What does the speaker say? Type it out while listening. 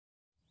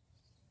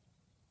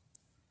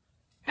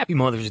Happy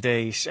Mother's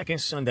Day, second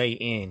Sunday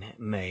in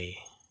May.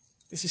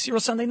 This is Cereal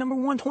Sunday number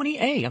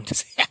 128. I'm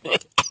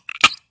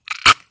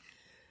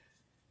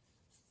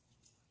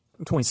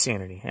 20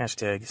 sanity.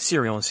 Hashtag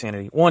Cereal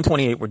Insanity.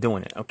 128, we're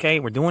doing it,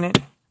 okay? We're doing it.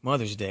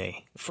 Mother's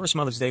Day. The first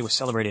Mother's Day was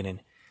celebrated in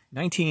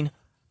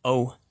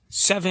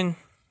 1907.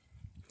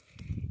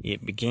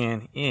 It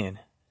began in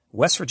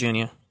West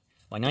Virginia.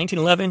 By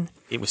 1911,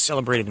 it was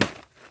celebrated in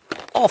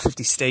all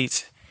 50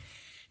 states.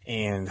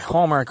 And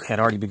Hallmark had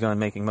already begun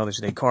making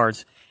Mother's Day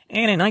cards.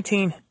 And in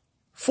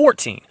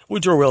 1914,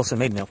 Woodrow Wilson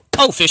made an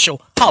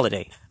official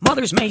holiday.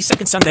 Mother's May,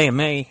 second Sunday in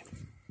May.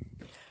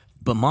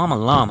 But Mama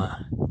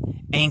Llama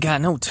ain't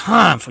got no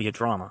time for your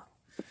drama.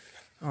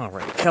 All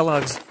right,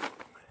 Kellogg's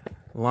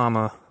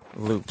Llama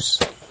Loops.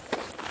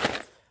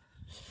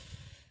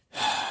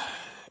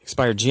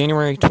 Expired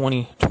January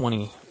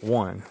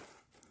 2021.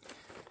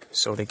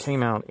 So they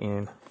came out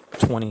in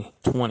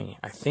 2020.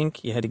 I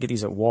think you had to get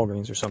these at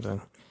Walgreens or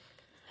something.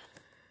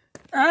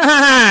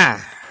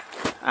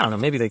 I don't know.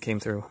 Maybe they came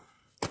through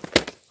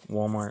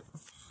Walmart.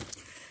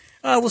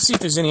 We'll see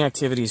if there's any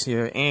activities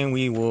here, and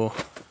we'll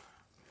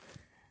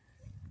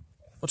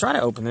try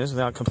to open this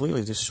without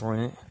completely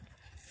destroying it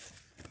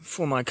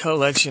for my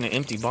collection of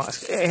empty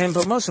boxes.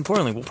 But most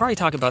importantly, we'll probably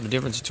talk about the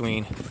difference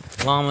between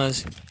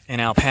llamas and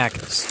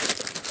alpacas.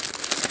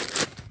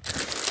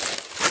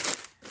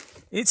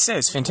 It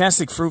says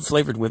fantastic fruit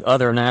flavored with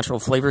other natural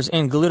flavors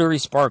and glittery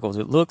sparkles.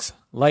 It looks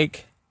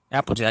like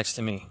Apple Jacks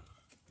to me.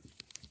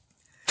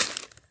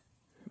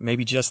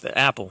 Maybe just the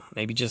apple.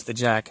 Maybe just the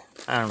jack.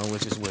 I don't know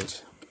which is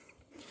which.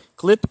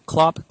 Clip,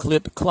 clop,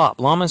 clip, clop.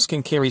 Llamas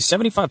can carry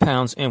 75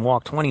 pounds and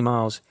walk 20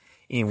 miles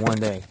in one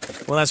day.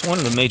 Well, that's one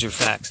of the major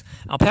facts.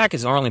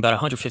 Alpacas are only about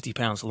 150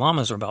 pounds.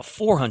 Llamas are about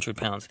 400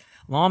 pounds.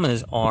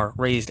 Llamas are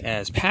raised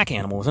as pack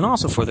animals and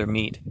also for their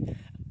meat.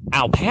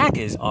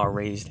 Alpacas are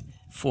raised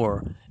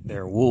for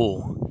their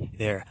wool,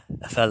 their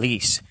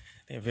fleece.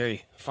 They're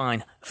very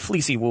fine,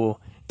 fleecy wool,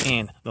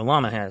 and the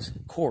llama has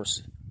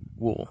coarse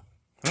wool.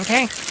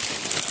 Okay?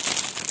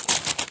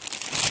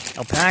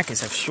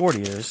 Alpacas have short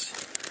ears.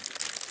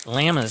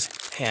 Llamas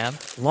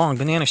have long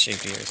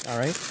banana-shaped ears,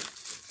 alright?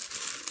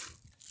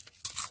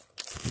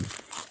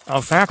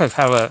 Alpacas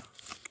have a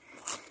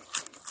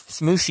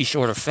smooshy,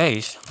 shorter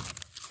face.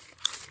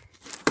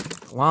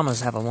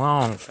 Llamas have a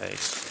long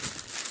face.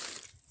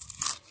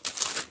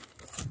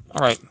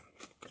 Alright.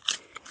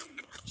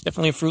 It's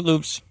definitely a Fruit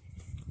Loops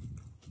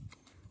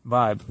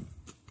vibe.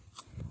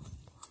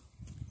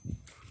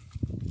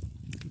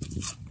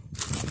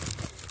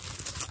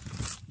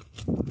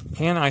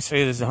 Can I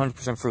say this is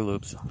 100% Fruit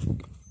Loops?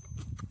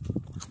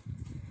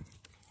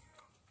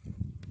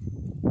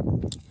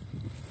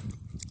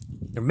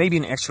 There may be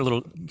an extra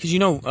little... Because you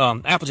know,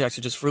 Apple Jacks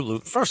are just Fruit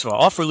Loops. First of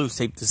all Fruit Loops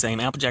taste the same.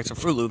 Apple Jacks are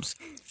Fruit Loops.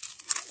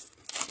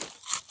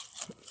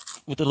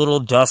 With a little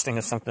dusting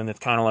of something that's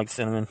kind of like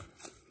cinnamon.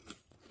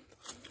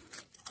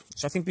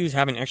 So I think these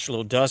have an extra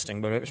little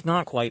dusting, but it's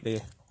not quite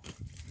the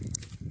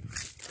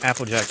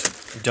Apple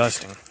Jacks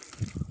dusting.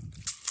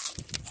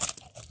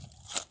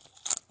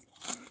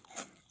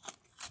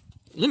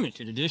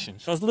 Limited edition.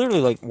 So it's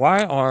literally like,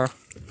 why are...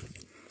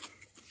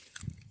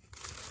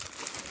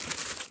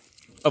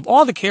 Of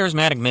all the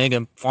charismatic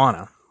mega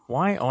fauna,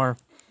 why are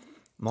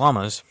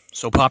llamas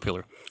so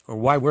popular? Or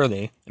why were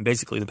they in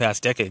basically the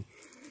past decade?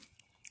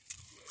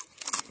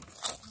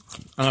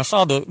 And I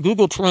saw the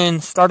Google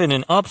trend started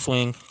an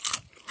upswing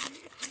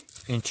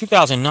in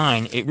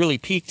 2009. It really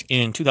peaked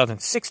in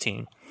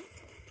 2016.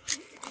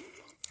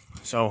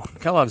 So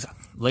Kellogg's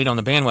late on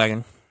the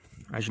bandwagon,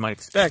 as you might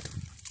expect.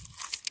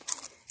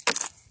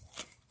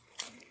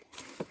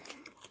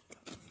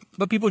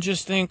 But people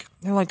just think,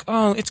 they're like,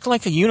 oh, it's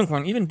like a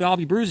unicorn. Even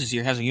Bobby Bruce's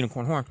here has a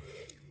unicorn horn.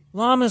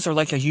 Llamas are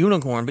like a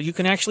unicorn, but you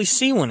can actually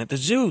see one at the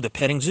zoo, the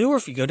petting zoo, or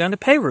if you go down to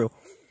Peru.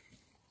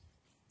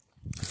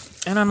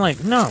 And I'm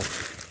like, no.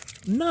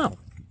 No.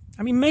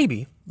 I mean,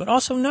 maybe, but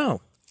also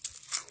no.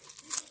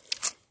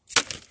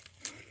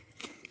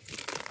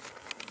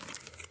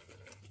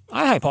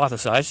 I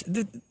hypothesize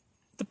that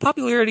the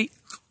popularity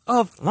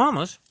of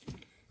llamas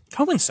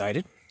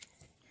coincided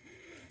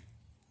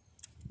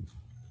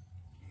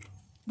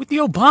with the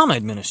Obama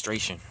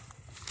administration.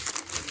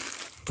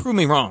 Prove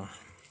me wrong.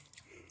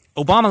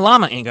 Obama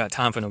Llama ain't got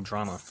time for no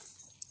drama.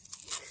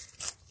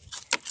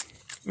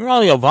 You know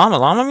all the Obama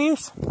Llama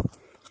memes?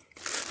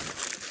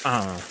 I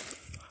don't know.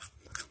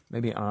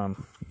 Maybe,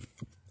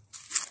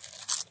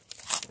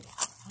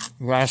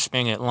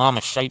 grasping at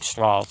llama-shaped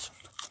straws.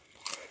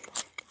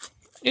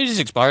 It is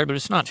expired, but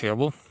it's not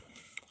terrible.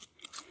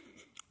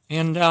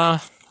 And,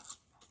 I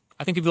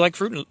think if you like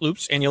Fruit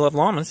Loops and you love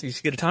llamas, you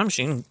should get a time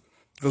machine and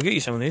go get you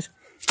some of these.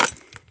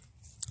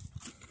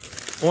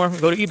 Or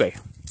go to eBay.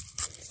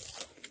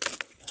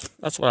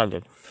 That's what I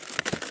did.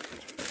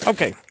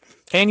 Okay.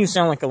 Can you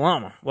sound like a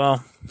llama?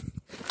 Well,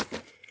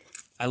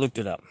 I looked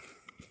it up.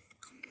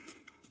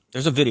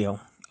 There's a video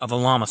of a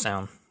llama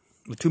sound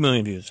with 2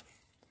 million views.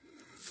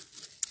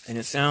 And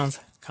it sounds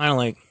kind of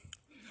like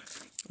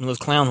one of those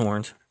clown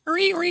horns.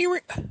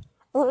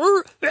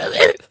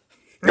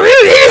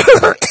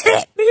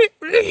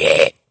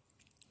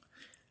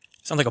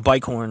 Sounds like a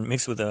bike horn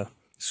mixed with a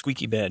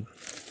squeaky bed.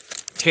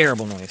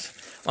 Terrible noise.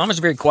 Llamas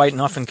are very quiet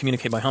and often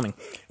communicate by humming.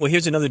 Well,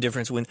 here's another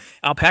difference. When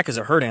alpacas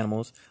are herd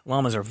animals,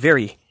 llamas are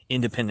very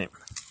independent.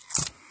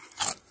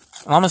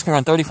 Llamas can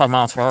run 35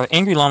 miles per hour.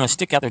 Angry llamas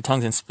stick out their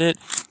tongues and spit.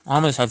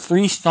 Llamas have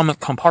 3 stomach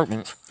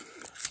compartments.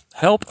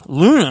 Help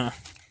Luna.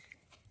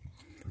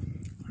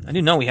 I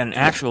didn't know we had an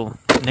actual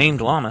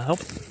named llama. Help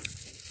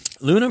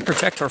Luna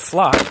protect her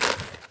flock.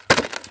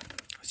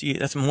 See,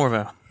 that's more of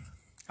a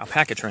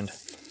alpaca trend.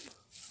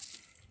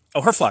 Oh,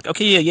 her flock.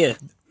 Okay, yeah.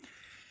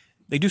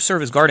 They do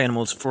serve as guard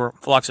animals for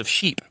flocks of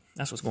sheep.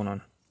 That's what's going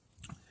on.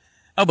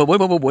 Oh, but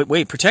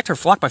wait. Protect her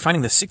flock by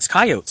finding the 6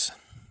 coyotes.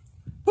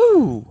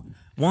 Woo!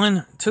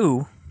 1,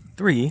 2,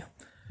 3,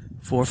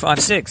 4, 5,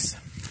 6.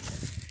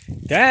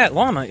 That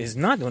llama is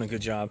not doing a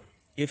good job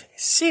if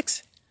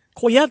 6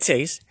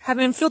 coyotes have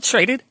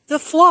infiltrated the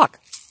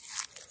flock.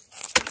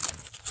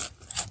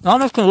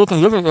 Llamas can look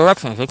in different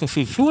directions. They can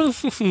see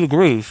 260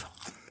 degrees.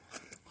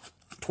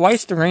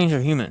 Twice the range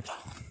of humans.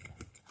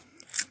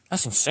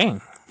 That's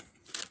insane.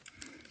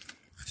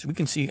 So we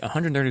can see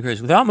 130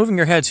 degrees. Without moving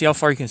your head, see how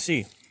far you can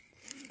see.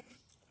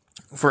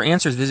 For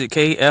answers, visit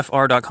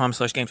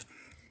kfr.com/games.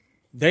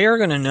 They are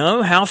going to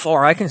know how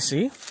far I can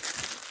see.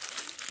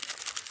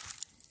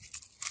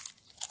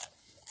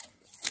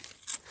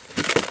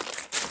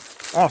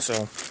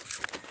 Also,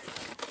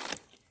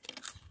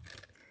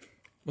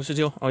 what's the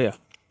deal? Oh, yeah.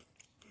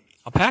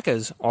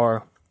 Alpacas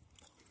are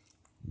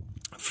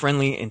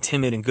friendly and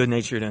timid and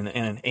good-natured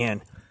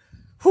and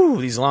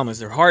whew, these llamas,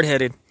 they're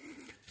hard-headed,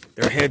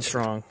 they're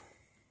headstrong,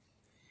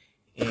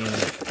 and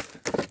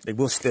they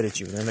will spit at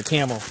you. They're in the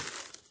camel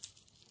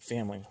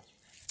family.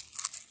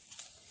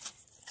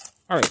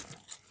 All right.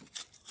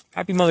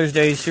 Happy Mother's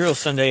Day, Cereal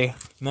Sunday,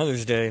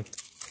 Mother's Day,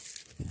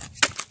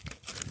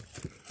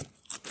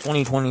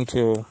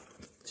 2022.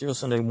 Cereal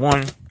Sunday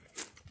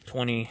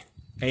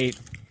 1/28.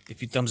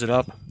 If you thumbs it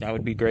up, that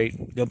would be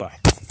great. Goodbye.